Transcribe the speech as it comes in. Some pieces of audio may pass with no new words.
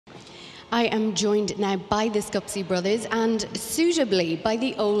I am joined now by the Skupski brothers and suitably by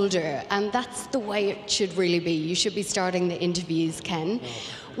the older, and that's the way it should really be. You should be starting the interviews, Ken.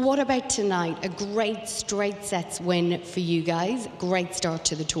 What about tonight? A great straight sets win for you guys. Great start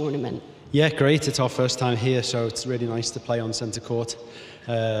to the tournament. Yeah, great. It's our first time here, so it's really nice to play on centre court.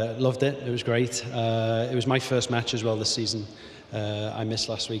 Loved it. It was great. It was my first match as well this season. I missed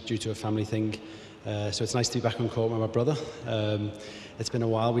last week due to a family thing. So it's nice to be back on court with my brother. It's been a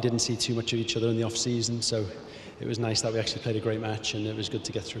while. We didn't see too much of each other in the off-season, so it was nice that we actually played a great match, and it was good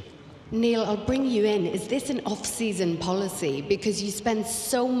to get through. Neil, I'll bring you in. Is this an off-season policy? Because you spend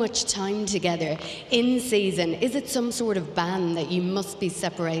so much time together in season. Is it some sort of ban that you must be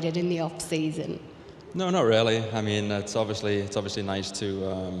separated in the off-season? No, not really. I mean, it's obviously nice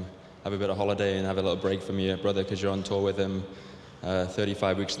to have a bit of holiday and have a little break from your brother because you're on tour with him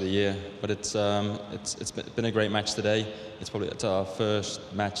 35 weeks of the year. But it's been a great match today. It's our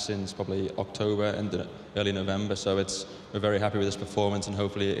first match since probably October and early November. So we're very happy with this performance, and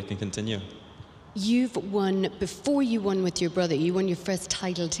hopefully it can continue. You've won, before you won with your brother, you won your first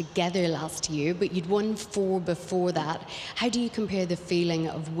title together last year, but you'd won 4 before that. How do you compare the feeling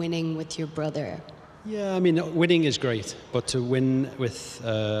of winning with your brother? Yeah, I mean, winning is great, but to win with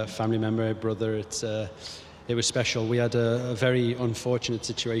a family member, brother, it was special. We had a very unfortunate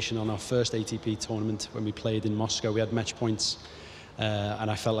situation on our first ATP tournament when we played in Moscow. We had match points,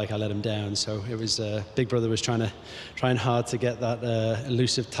 and I felt like I let him down. So it was Big Brother was trying hard to get that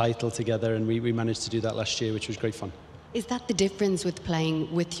elusive title together, and we managed to do that last year, which was great fun. Is that the difference with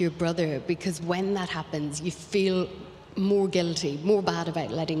playing with your brother? Because when that happens, you feel more guilty, more bad about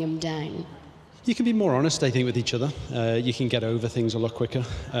letting him down. You can be more honest, I think, with each other. You can get over things a lot quicker.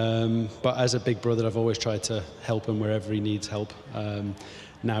 But as a big brother, I've always tried to help him wherever he needs help.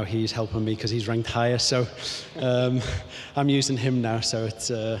 Now he's helping me because he's ranked higher, so I'm using him now. So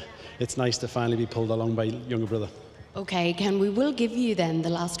it's nice to finally be pulled along by younger brother. Okay, Ken, we will give you then the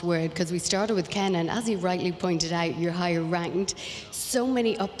last word, because we started with Ken, and as he rightly pointed out, you're higher ranked. So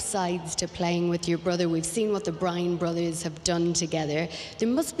many upsides to playing with your brother. We've seen what the Bryan brothers have done together. There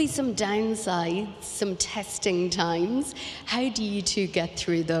must be some downsides, some testing times. How do you two get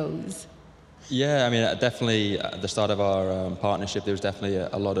through those? Yeah, I mean, definitely at the start of our partnership, there was definitely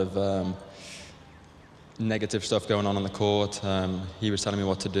a lot of negative stuff going on the court. He was telling me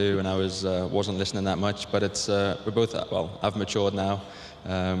what to do, and I wasn't listening that much. But we're both, well, I've matured now.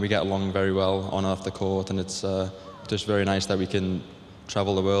 We get along very well on and off the court, and it's just very nice that we can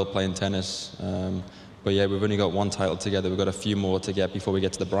travel the world playing tennis. But yeah, we've only got 1 title together. We've got a few more to get before we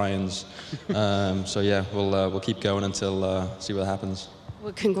get to the Bryans. So yeah, we'll keep going until see what happens.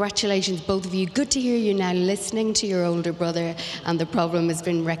 Well, congratulations, both of you. Good to hear you now listening to your older brother, and the problem has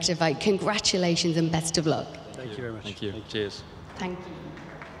been rectified. Congratulations and best of luck. Thank you very much. Thank you. Cheers. Thank you.